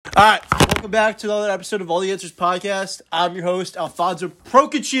right, welcome back to another episode of All the Answers Podcast. I'm your host, Alfonso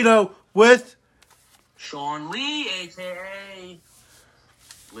Procacino, with Sean Lee, a.k.a.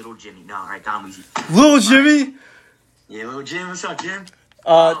 Little Jimmy. No, all right, Don Weezy. Little Jimmy. Yeah, Little Jim. What's up, Jim?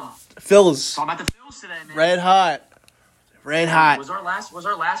 Phillies. Talking about the Phillies today, man. Red hot. Was our last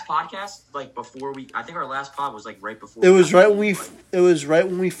podcast like before we? I think our last pod was like right before. It was right when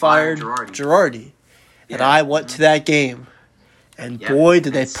we fired Girardi. And I went to that game. And boy,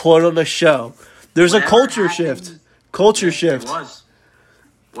 did they put on a show. There's a culture shift. Shift. It was.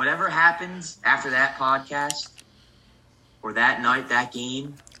 Whatever happens after that podcast or that night, that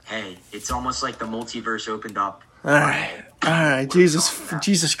game, hey, it's almost like the multiverse opened up. All right.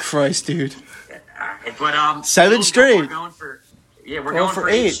 Jesus Christ, dude. But 7 straight. We're going for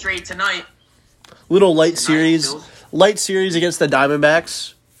 8 straight tonight. Little light series against the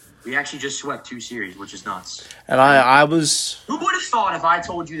Diamondbacks. We actually just swept 2 series, which is nuts. And I was... Who would have thought if I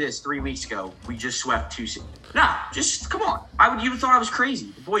told you this 3 weeks ago, we just swept 2 series? Nah, just, come on. You thought I was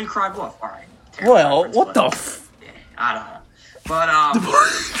crazy. The boy you cried wolf. All right. Well, what the Yeah, I don't know. But,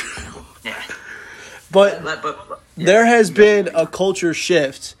 yeah. But there has been a culture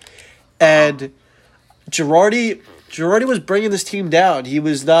shift. And Girardi was bringing this team down. He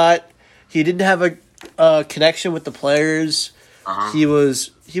didn't have a connection with the players. He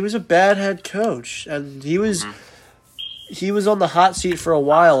was a bad head coach, and he was on the hot seat for a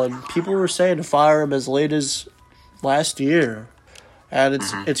while, and people were saying to fire him as late as last year. And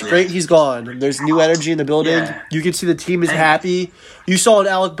it's great he's gone. And there's new energy in the building. Yeah. You can see the team is happy. You saw in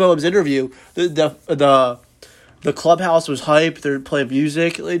Alec Boehm's interview the clubhouse was hype. They're playing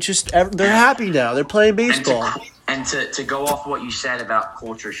music. They're happy now. They're playing baseball. And to go off what you said about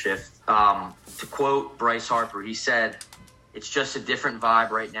culture shift, to quote Bryce Harper, he said, "It's just a different vibe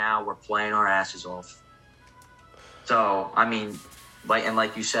right now. We're playing our asses off." So, I mean,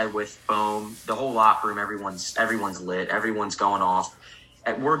 like you said with Boehm, the whole locker room, everyone's lit. Everyone's going off.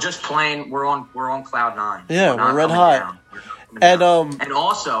 And we're just playing. We're on cloud 9. Yeah, we're red hot. And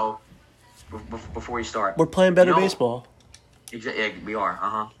also, before you start, we're playing better baseball. Yeah, we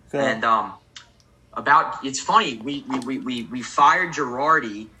are. Okay. And it's funny. We fired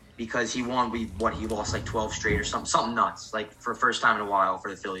Girardi because he won. He lost like 12 straight or something nuts, like for the first time in a while for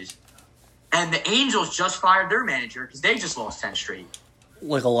the Phillies. And the Angels just fired their manager because they just lost 10 straight.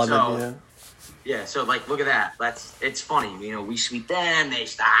 Like 11, yeah. So like, look at that. It's funny. We sweep them. They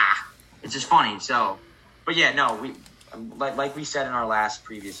stop. It's just funny. So, but yeah, no, we like we said in our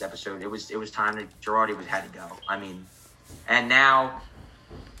previous episode, it was time that Girardi had to go. I mean, and now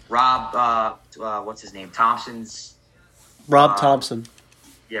Rob, what's his name? Thompson's. Rob Thompson.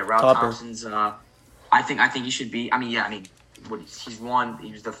 Yeah, Rob Topper. Thompson's. I think he should be. He's won.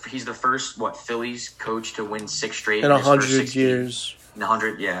 He's the first Phillies coach to win 6 straight in 100 years. In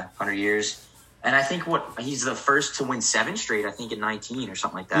 100 years. And I think he's the first to win 7 straight. I think in 19 or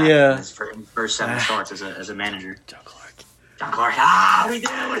something like that. Yeah, his first 7 starts as a manager. John Clark. What are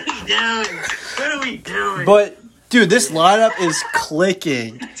we doing? But dude, this lineup is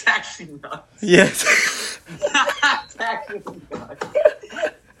clicking. It's actually nuts. Yes. It's actually nuts.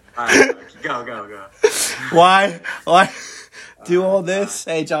 All right, go. Why do all this?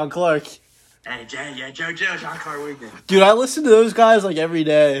 Hey, John Clark. Hey, Joe, John Clark weekend. Dude, I listen to those guys like every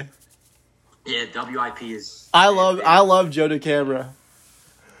day. Yeah, WIP is. I love Joe DeCamera.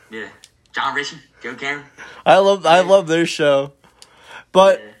 Yeah, John Ritchie, Joe Cameron. I love their show,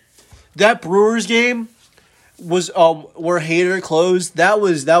 but that Brewers game was where Hader closed. That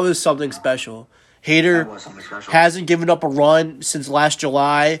was something special. Hader hasn't given up a run since last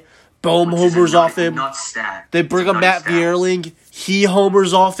July. Boehm homers off him. They bring up Matt Vierling. He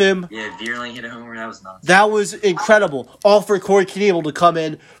homers off him. Yeah, Vierling hit a homer. That was nuts. That was incredible. All for Corey Knebel to come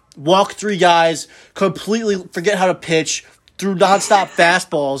in, walk 3 guys, completely forget how to pitch, threw nonstop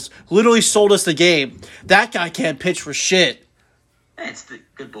fastballs, literally sold us the game. That guy can't pitch for shit. It's the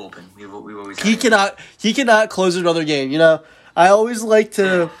good bullpen. We've always he cannot close another game. I always like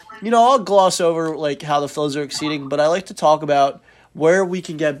to, I'll gloss over like how the Phillies are exceeding, but I like to talk about where we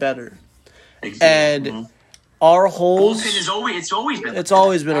can get better. Exactly. And our holds, it's always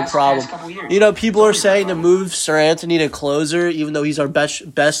been a problem. People are saying to move Sir Anthony to closer, even though he's our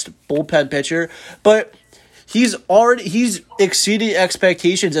best bullpen pitcher, but he's exceeding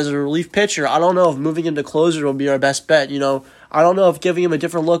expectations as a relief pitcher. I don't know if moving him to closer will be our best bet. I don't know if giving him a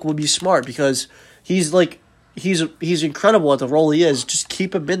different look would be smart because he's incredible at the role he is. Just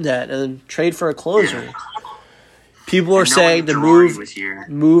keep him in that and trade for a closer. Yeah. People are saying to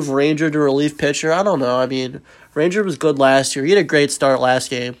move Ranger to relief pitcher. I don't know. I mean, Ranger was good last year. He had a great start last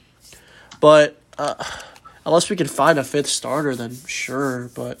game. But Unless we can find a fifth starter, then sure.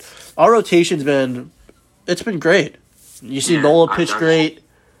 But our rotation's been great. You see Nola pitch great.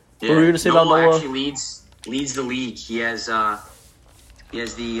 Yeah. What were you gonna say about Nola? Actually leads the league. He has the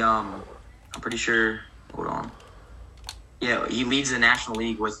I'm pretty sure. Hold on. Yeah, he leads the National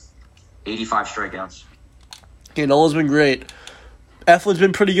League with 85 strikeouts. Okay, Nola's been great. Eflin's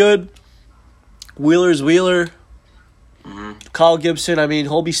been pretty good. Wheeler's Wheeler. Mm-hmm. Kyle Gibson, I mean,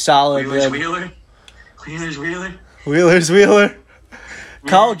 he'll be solid. Wheeler's Wheeler. Yeah.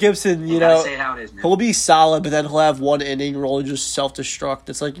 Kyle Gibson, say how it is, man. He'll be solid, but then he'll have one inning where he'll just self-destruct.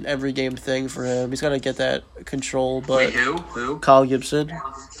 It's like an every game thing for him. He's got to get that control. But wait, who? Kyle Gibson.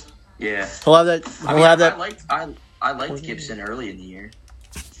 Yeah. He'll have that. I liked Gibson early in the year.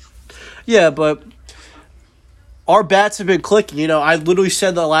 Yeah, but our bats have been clicking. I literally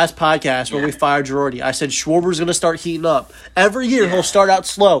said the last podcast when we fired Girardi, I said Schwarber's going to start heating up. Every year he'll start out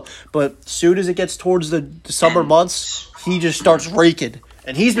slow, but as soon as it gets towards the summer months, he just starts raking.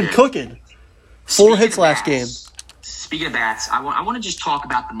 And he's been cooking. 4 hits last game. Speaking of bats, I want to just talk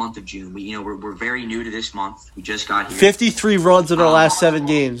about the month of June. We're very new to this month. We just got here. 53 runs in our last 7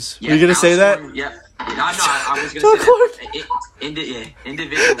 games. Yeah, Are you going to say that? Yeah. No, I was going to say that.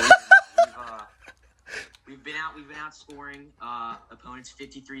 Individually, we've been out scoring opponents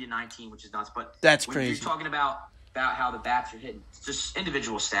 53-19, which is nuts. But that's when crazy. you're talking about how the bats are hitting, it's just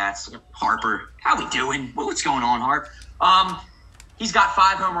individual stats. Harper, how we doing? What's going on, Harp? He's got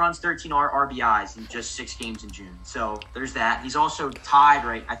 5 home runs, 13 RBIs in just 6 games in June. So there's that. He's also tied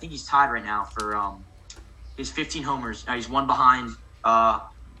I think he's tied right now for his 15 homers. He's one behind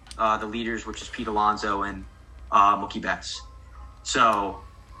the leaders, which is Pete Alonso and Mookie Betts. So,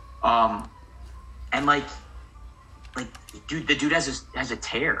 and dude, the dude has a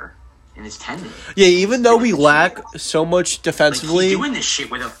tear in his tendon. Yeah, even though we lack so much defensively, he's doing this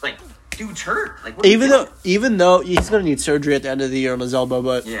shit with dude's hurt. Even though he's gonna need surgery at the end of the year on his elbow,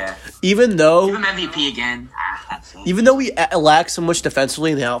 but yeah, even though give him MVP again. Even though we lack so much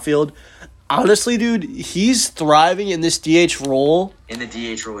defensively in the outfield, honestly, dude, he's thriving in this DH role. In the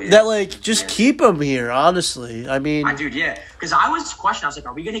DH role, yeah. That just keep him here. Honestly, I mean, dude, yeah. Because I was questioning. I was like,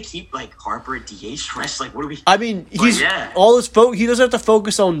 are we gonna keep Harper at DH rest? What are we? I mean, he's all his he doesn't have to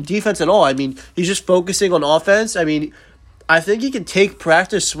focus on defense at all. I mean, he's just focusing on offense. I mean, I think he can take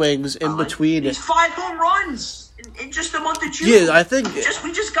practice swings in between. He's 5 home runs in just the month of June. Yeah, I think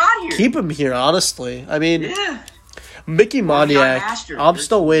we just got here. Keep him here, honestly. I mean, Mickey Moniak, I'm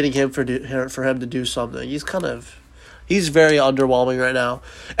still waiting for him to do something. He's very underwhelming right now.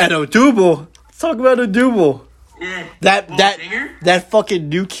 And Odubel, let's talk about Odubel. Yeah. That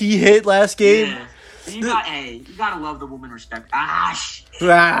fucking nuke he hit last game. Yeah. You gotta love the woman respect. At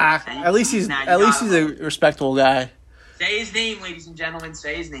least he's a respectable guy. Say his name, ladies and gentlemen.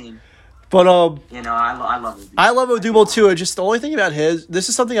 Say his name. But I love Odubel. I love Odubel too. Just the only thing about this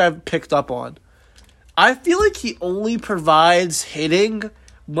is something I've picked up on. I feel like he only provides hitting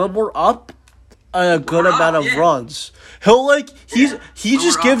when we're up a good amount of runs. He'll he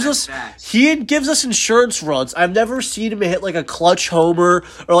gives us insurance runs. I've never seen him hit a clutch homer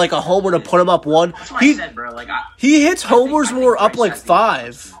or a homer to put him up 1. That's what I said, bro. He hits homers when we're up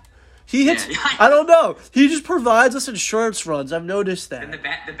 5. He hits. I don't know. He just provides us insurance runs. I've noticed that. And the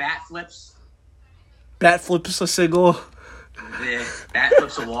bat flips. Bat flips a single. Yeah, bat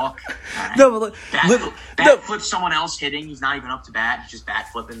flips a walk. Right. No, but bat flips someone else hitting. He's not even up to bat. He's just bat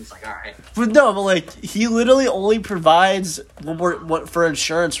flipping. It's all right. But he literally only provides for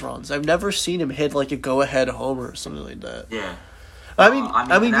insurance runs. I've never seen him hit a go ahead homer or something like that. Yeah. I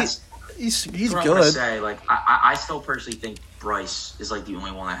mean he's good. I'm say I still personally think Bryce is the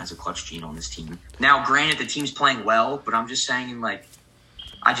only one that has a clutch gene on this team. Now, granted, the team's playing well, but I'm just saying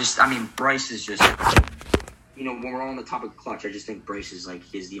Bryce is just. When we're on the topic of clutch, I just think Bryce is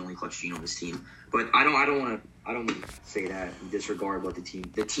he's the only clutch gene on this team. But I don't want to say that and disregard what the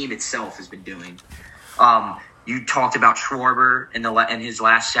team itself has been doing. You talked about Schwarber in his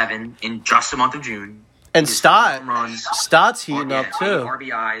last 7 in just the month of June. And Stott's heating up too.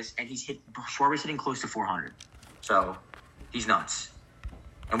 RBIs, and Schwarber's hitting close to 400. So he's nuts.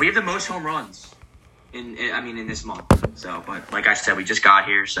 And we have the most home runs in this month. So, but like I said, we just got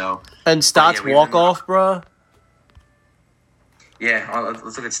here. So and Stott's walk off, bro. Yeah, let's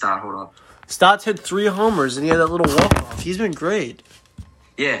look at Stott. Hold up. Stott's hit 3 homers, and he had that little walk-off. He's been great.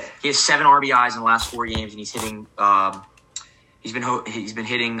 Yeah, he has 7 RBIs in the last 4 games, and he's hitting. He's been hitting he's been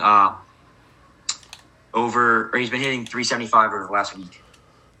hitting 375 over the last week.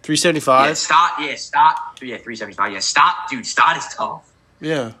 375. Yeah, Stott. 375. Yeah, Stott is tough.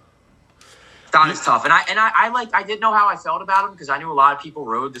 Yeah. Stott is tough, and I didn't know how I felt about him because I knew a lot of people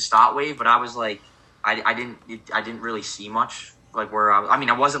rode the Stott wave, but I was like. I didn't really see much. Like where I mean,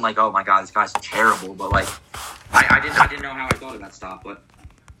 I wasn't like, oh my god, this guy's terrible, but like I didn't know how I thought about stuff. But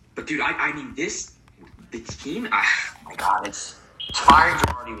dude, I mean the team. Oh my god, it's firing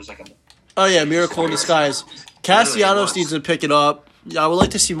Girardi was like a. Oh yeah, miracle in disguise. Castellanos needs to pick it up. I would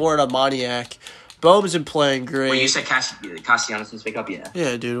like to see more out of Moniak. Bohm's been playing great. When you said Castellanos needs to pick up, yeah.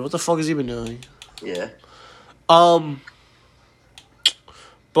 Yeah, dude, what the fuck has he been doing? Yeah.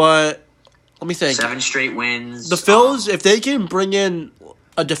 But let me think. 7 straight wins. The Phillies, if they can bring in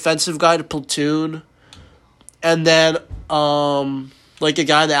a defensive guy to platoon, and then like a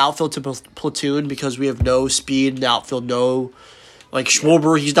guy in the outfield to platoon because we have no speed in the outfield, no. Like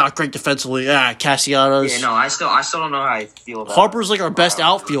Schwarber, he's not great defensively. Castellanos. Yeah, no, I still don't know how I feel about Harper's like our best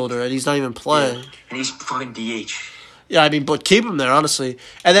outfielder, and he's not even playing. Yeah. And he's fucking DH. Yeah, I mean, but keep him there, honestly.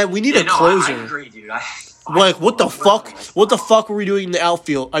 And then we need a closer. I agree, dude. What the fuck? What the fuck were we doing in the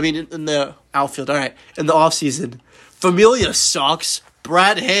outfield? I mean, in the outfield. All right, in the offseason. Familia sucks.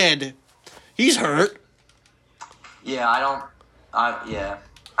 Brad Hand, he's hurt. Yeah, yeah.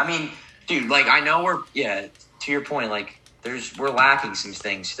 I mean, dude, like I know to your point, like. We're lacking some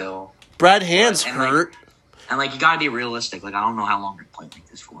things still. Brad Hand's hurt. Like you gotta be realistic. Like I don't know how long we're gonna play like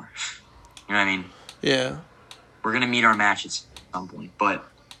this for. You know what I mean? Yeah. We're gonna meet our match at some point, but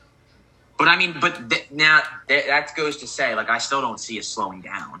now that goes to say like I still don't see us slowing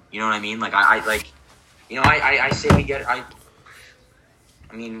down. You know what I mean? Like I say we get I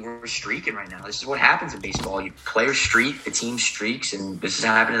mean we're streaking right now. This is what happens in baseball. You players streak, the team streaks, and this is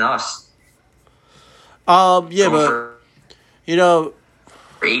happening to us. Yeah, but. You know,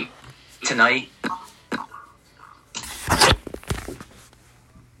 8 tonight.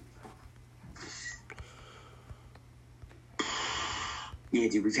 Yeah,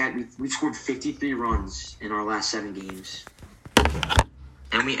 dude, we've scored 53 runs in our last 7 games,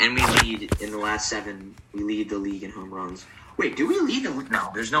 and we lead in the last 7. We lead the league in home runs. Wait, do we lead the?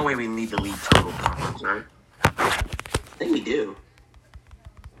 No, there's no way we lead the league total home runs, right? I think we do.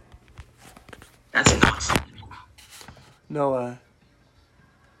 That's nuts. No way.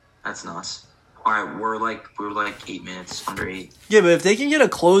 That's nuts. All right, we're like 8 minutes under 8. Yeah, but if they can get a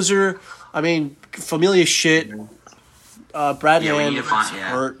closer, I mean, Familia shit. Brad Hand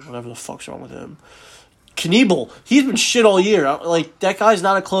hurt. Whatever the fuck's wrong with him. Knievel, he's been shit all year. Like that guy's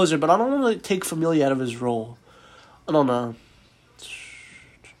not a closer, but I don't want to take Familia out of his role. I don't know.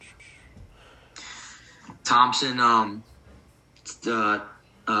 Thompson,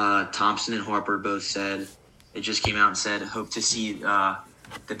 Thompson and Harper both said. It just came out and said, hope to see the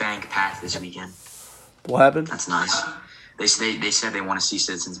bank packed this weekend. What happened? That's nice. They said they want to see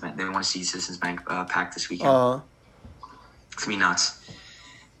Citizens Bank. They want to see Citizens Bank packed this weekend. It's gonna be nuts.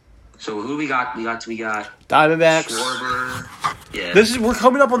 So who we got? We got Diamondbacks. Schwarber. Yeah. We're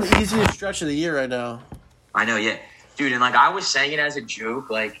coming up on the easiest stretch of the year right now. I know, yeah. Dude, and like I was saying it as a joke,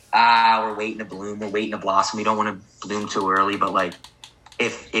 like, we're waiting to bloom, we're waiting to blossom. We don't want to bloom too early, but like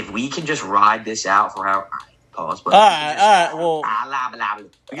if we can just ride this out for how pause, but all right, well, how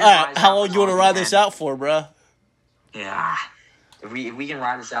long do you want to ride this out for, bro? Yeah, if we can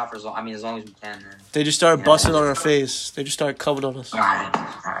ride this out for as long as we can. Then, they just started busting on our face. They just started coming on us. All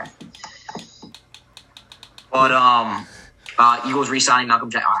right. But Eagles re-signing Malcolm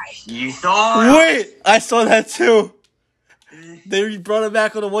Jackson. All right, you thought? Wait, I saw that too. They brought him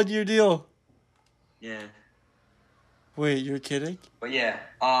back on a 1-year deal. Yeah. Wait, you're kidding? But yeah,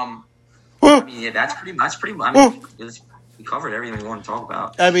 I mean, yeah, that's pretty. I mean, we covered everything we want to talk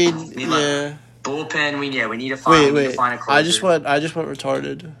about. I mean, yeah. Bullpen. We need to find. Wait. To find a closer. I just went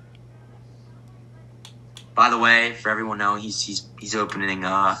retarded. By the way, for everyone knowing, he's opening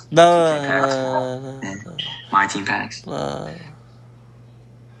no. My team packs. I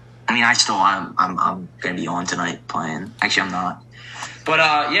mean, I'm gonna be on tonight playing. Actually, I'm not. But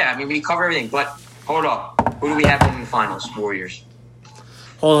yeah, I mean, we cover everything. But hold up, who do we have in the finals? Warriors.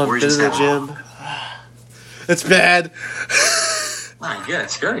 Hold on, been in the gym. It's bad. Nah, good.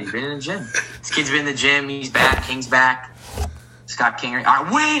 It's good. He's been in the gym. This kid's been in the gym. He's back. King's back. Scott King. All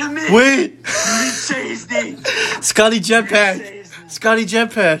right, wait a minute. Wait. You didn't say his name. Scotty Jetpack. Scotty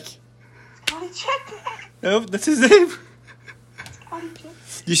Jetpack. Scotty Jetpack. Nope, that's his name. Scotty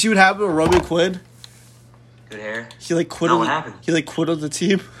Jetpack. You see what happened with Roman Quinn? Good hair. He quit. What happened? He quit on the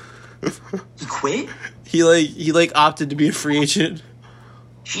team. He quit? He opted to be a free agent.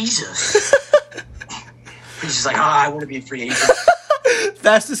 Jesus. He's just like, I want to be a free agent.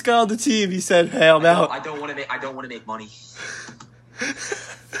 Fastest guy on the team. He said, "Hey, I'm out. I don't want to make money."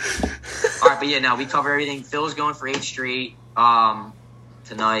 All right, but yeah, no, we cover everything. Phil's going for 8 straight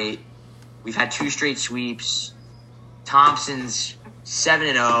tonight. We've had 2 straight sweeps. Thompson's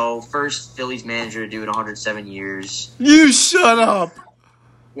 7-0. First Phillies manager to do it in 107 years. You shut up.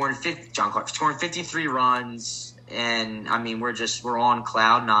 John Clark scoring 53 runs, and I mean we're on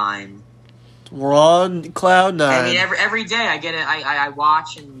cloud nine. We're on cloud nine. I mean every day I get it. I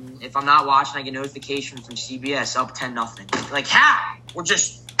watch, and if I'm not watching, I get notification from CBS up 10-0. Like how? We're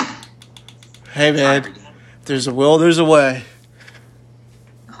just. Hey man, there's a will, there's a way.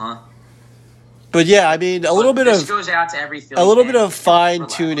 But yeah, I mean, a little bit goes out to every Philly bit of fine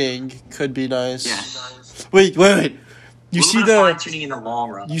tuning could be nice. Yeah. Wait. You see the fine tuning in the long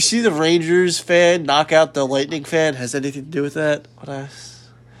run. You see the Rangers fan knock out the Lightning fan? Has anything to do with that?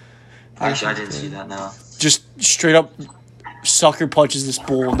 Actually, I didn't see that. No. Just straight up sucker punches this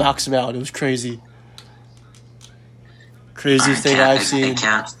bull, knocks him out. It was crazy. Craziest thing I've seen.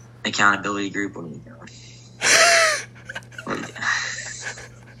 Accountability group. What are we doing?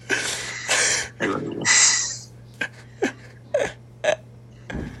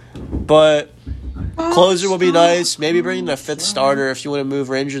 But closer would be nice. Maybe bring in a fifth starter if you want to move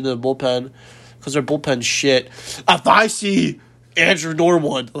Ranger to the bullpen, because their bullpen's shit. If I see Andrew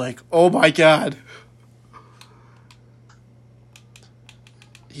Norwood, like, oh my god,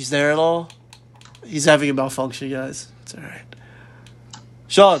 he's there at all? He's having a malfunction, guys. It's all right.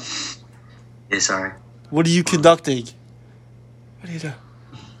 Sean. Yeah, sorry. What are you conducting? What do you do?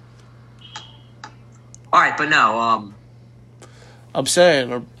 All right, but no. I'm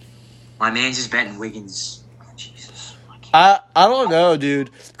saying. My man's just betting Wiggins. Jesus. I don't know, dude.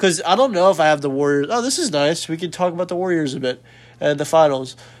 Because I don't know if I have the Warriors. Oh, this is nice. We can talk about the Warriors a bit and the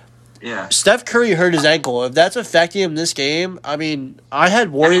finals. Yeah. Steph Curry hurt his ankle. If that's affecting him this game, I mean, I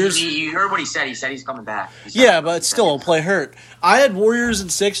had Warriors. You heard what he said. He said he's coming back. Yeah, but still, he'll play hurt. I had Warriors in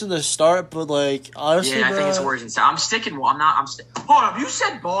 6 in the start, but, like, honestly, yeah, I think it's Warriors in 6. I'm sticking. Hold on. You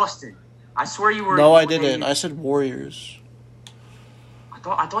said Boston. I swear you were. No, I didn't. I said Warriors.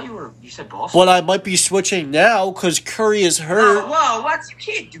 I thought you said Boston. But I might be switching now because Curry is hurt. Whoa, what? You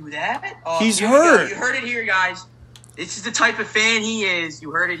can't do that. He's hurt. You heard it here, guys. This is the type of fan he is. You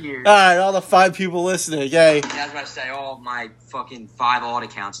heard it here. All right, all the 5 people listening. Okay. Yeah, I was about to say, all my fucking 5 odd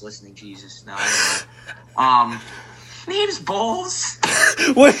accounts listening. Jesus, no. Name's Bulls.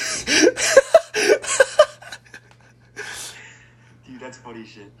 Wait. Dude, that's funny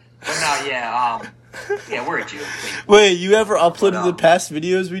shit. But no, yeah, we're a joke. Wait, you ever uploaded the past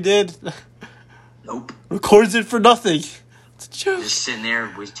videos we did? Nope. Records it for nothing. It's a joke. Just sitting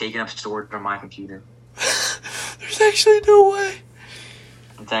there, was taking up storage on my computer. There's actually no way.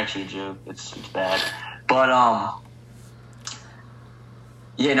 It's actually a joke. It's bad. But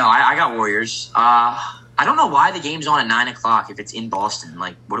yeah, no, I got Warriors. I don't know why the game's on at 9:00 if it's in Boston.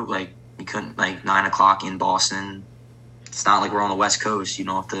 Like, we couldn't 9:00 in Boston. It's not like we're on the West Coast. You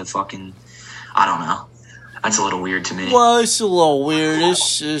don't have to fucking. I don't know. That's a little weird to me. Well, it's a little weird.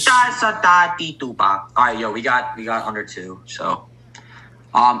 It's just. All right, yo, we got under 2. So,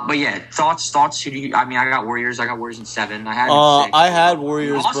 but yeah, thoughts. Who do you? I mean, I got Warriors. I got Warriors in 7. I had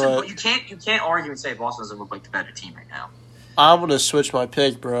Warriors, Boston, but you can't argue and say Boston doesn't look like the better team right now. I'm gonna switch my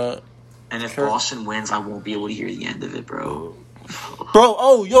pick, bro. And if Boston wins, I won't be able to hear the end of it, bro.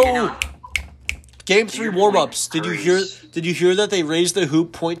 Bro, Game 3 warm-ups. Did you hear that they raised the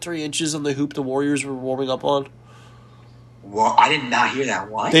hoop 0.3 inches on the hoop the Warriors were warming up on? Well, I did not hear that.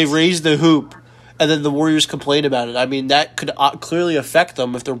 What? They raised the hoop, and then the Warriors complained about it. I mean, that could clearly affect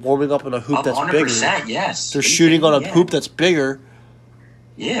them if they're warming up on a hoop that's bigger. 100%, yes. They're shooting on a hoop that's bigger.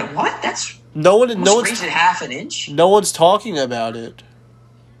 Yeah, what? That's no one's raised it half an inch. No one's talking about it.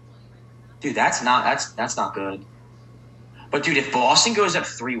 Dude, that's not good. But dude, if Boston goes up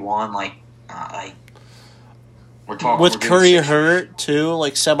 3-1, we're talking with Curry hurt too,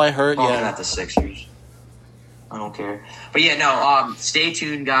 semi-hurt. Talking about the Sixers. I don't care. But yeah, no. Stay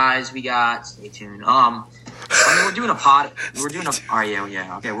tuned, guys. Stay tuned. I mean, we're doing a pod. All right,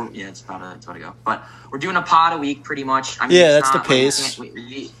 yeah. Okay, it's about to go. But we're doing a pod a week, pretty much. I mean, that's the pace.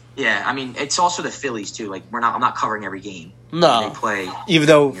 Yeah, I mean, it's also the Phillies too. I'm not covering every game. No, they play. Even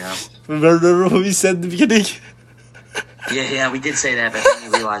though, remember what we said in the beginning. Yeah, we did say that, but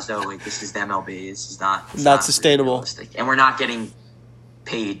then we realized, this is the MLB. This is not sustainable, realistic. And we're not getting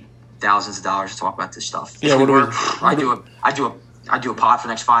paid thousands of dollars to talk about this stuff. Yeah, I do a pod for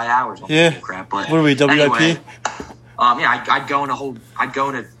the next 5 hours. On crap. But what are we, WIP? Anyway, I'd go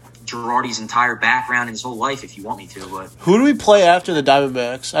into Girardi's entire background and his whole life if you want me to. But who do we play after the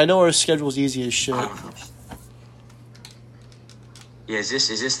Diamondbacks? I know our schedule's easy as shit. Yeah, is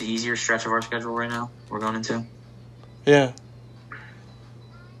this the easier stretch of our schedule right now? We're going into. Yeah.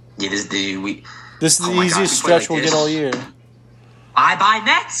 Yeah, this is the easiest stretch we'll get all year. Bye-bye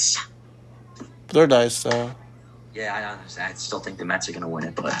Mets. They're nice though. Yeah, I understand. I still think the Mets are going to win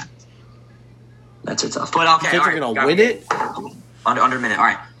it, but Mets are tough. But okay, you think they're going to win it? Under a minute. All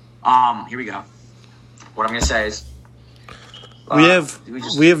right. Here we go. What I'm going to say is we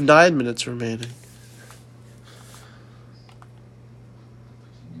have 9 minutes remaining.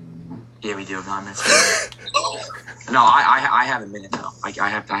 Yeah, we do have 9 minutes. No, I have a minute though. I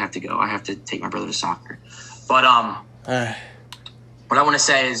have to go. I have to take my brother to soccer. But what I want to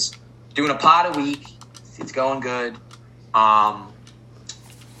say is doing a pod a week. It's going good. Want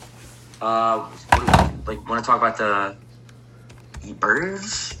to talk about the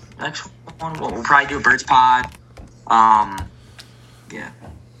birds? Next one, we'll probably do a birds pod. Yeah.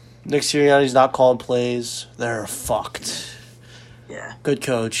 Nick Sirianni's not calling plays. They're fucked. Yeah. Good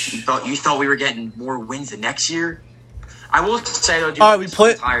coach. You thought we were getting more wins the next year? I will say though, dude, all right, we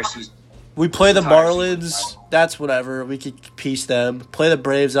play the Marlins. Season. That's whatever. We could piece them. Play the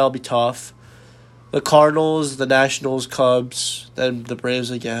Braves. That'll be tough. The Cardinals, the Nationals, Cubs, then the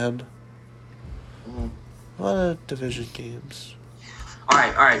Braves again. Mm-hmm. A lot of division games. All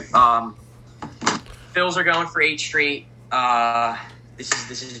right. Phils are going for 8 straight.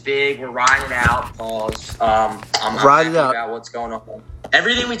 This is big. We're riding it out. Pause. I'm happy about what's going on.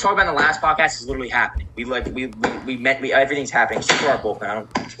 Everything we talked about in the last podcast is literally happening. Everything's happening except for our bullpen.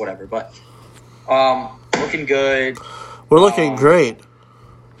 It's whatever. But looking good. We're looking great.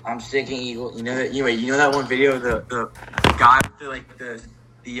 I'm sticking Eagle. You know that one video of the guy with the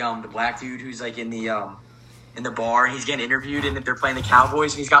black dude who's like in the bar and he's getting interviewed and they're playing the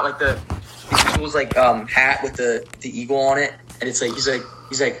Cowboys and he's got like the Eagles hat with the eagle on it and it's like he's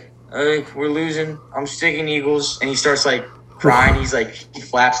like hey, we're losing. I'm sticking Eagles and he starts like crying. He's like he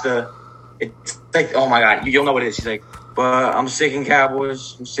flaps it's like oh my god you'll know what it is. He's like but I'm sticking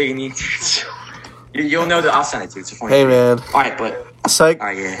Cowboys. I'm sticking Eagles. You'll know that I'll send it to you. It's a funny. Hey man. All right, but. Psych. All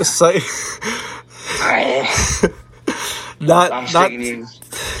right, yeah. Psych. All right. I'm sticking Eagles.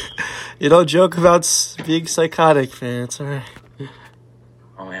 You don't joke about being psychotic, man. It's all right.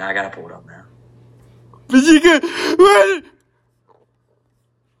 Oh man, I gotta pull it up now. But you can. What?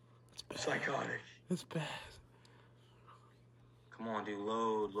 It's psychotic. It's bad. Come on, dude.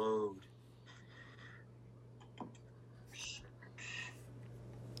 Load.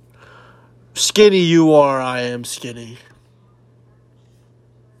 Skinny you are, I am skinny.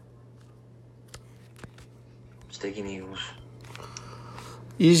 Sticking Eagles.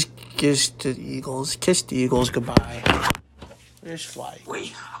 You kiss the Eagles goodbye. Just fly.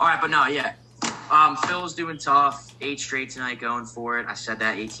 Wait. All right, but no, yeah. Phil's doing tough. 8 straight tonight, going for it. I said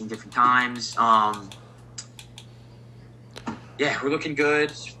that 18 different times. Yeah, we're looking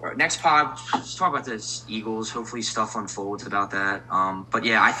good. Next pod, let's talk about this Eagles. Hopefully, stuff unfolds about that. But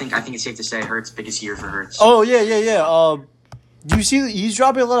yeah, I think it's safe to say Hurts biggest year for Hurts. Oh yeah. Do you see he's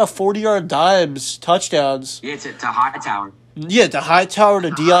dropping a lot of 40-yard dimes, touchdowns? Yeah, to Hightower. Yeah, to Hightower,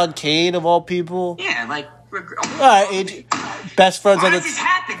 to Deion Kane of all people. Yeah, like best friends on the. Why is this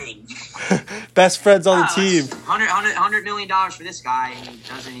happening? Best friends on the team. $100 million for this guy, and he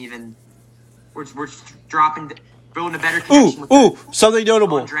doesn't even. We're dropping. Building a better connection with something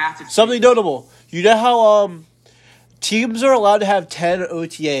notable. Something notable. You know how teams are allowed to have 10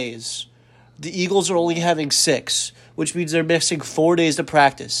 OTAs. The Eagles are only having 6, which means they're missing 4 days to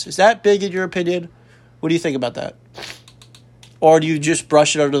practice. Is that big in your opinion? What do you think about that? Or do you just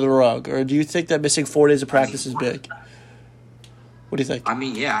brush it under the rug? Or do you think that missing 4 days of practice is big? What do you think? I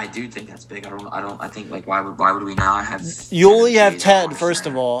mean, yeah, I do think that's big. I think like why would we not have? You only have 10 first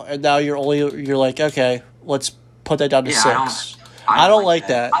of all, and now you're like okay, let's put that down to 6. I don't like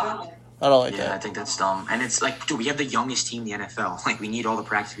that. I don't like that. Yeah, I think that's dumb. And it's like, dude, we have the youngest team in the NFL. Like, we need all the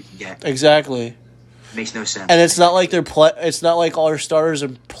practice we can get. Exactly. It makes no sense. And it's not like it's not like all our starters are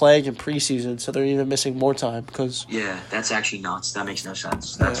playing in preseason, so they're even missing more time because. Yeah, that's actually nuts. That makes no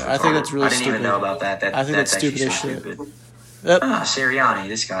sense. I think that's really stupid. I didn't even know about that. I think that's stupid as shit. Yep. Sirianni,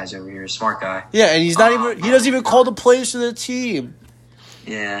 this guy's over here, smart guy. Yeah, and he's not even. He doesn't even call the plays to the team.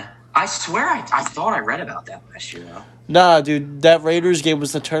 Yeah, I swear I thought I read about that last year though. Nah, dude, that Raiders game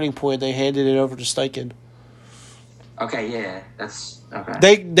was the turning point. They handed it over to Steichen. Okay, yeah, that's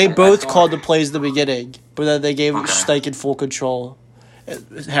okay. They both called the plays at the beginning, but then they gave Steichen full control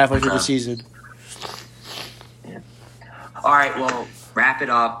halfway through the season. Yeah. All right, well, wrap it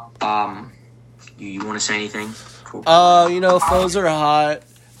up. You want to say anything? Cool. Foes are hot.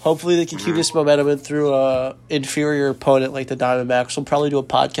 Hopefully they can keep this momentum through a inferior opponent like the Diamondbacks. We'll probably do a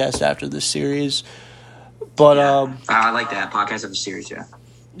podcast after this series. But I like that podcast of the series.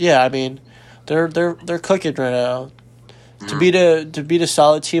 Yeah, I mean, they're cooking right now. To beat a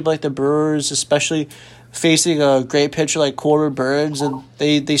solid team like the Brewers, especially facing a great pitcher like Corbin Burns, and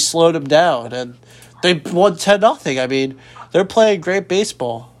they slowed him down, and They won 10-0. I mean, they're playing great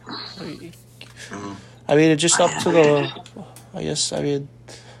baseball. I mean, it's just up to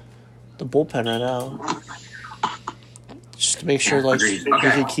the bullpen right now. Just to make sure, like, we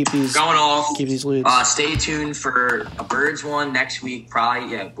can keep these leads. Stay tuned for a Birds one next week.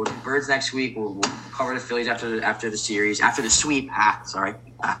 Probably, yeah. Birds next week. We'll cover the Phillies after the series, after the sweep. What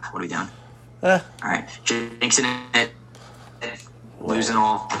are we doing? All right, jinxing it, losing the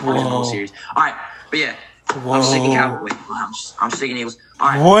whole series. All right, but yeah, I'm sticking Cowboys. I'm sticking Eagles. All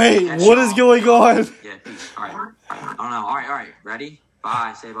right. Wait, what is going on? Yeah, peace. All right. I don't know. All right. Ready?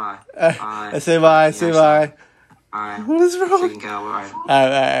 Bye. Say bye. I say bye. Say bye. All right. What is wrong? Sticking Cowboys. All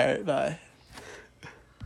right. Bye.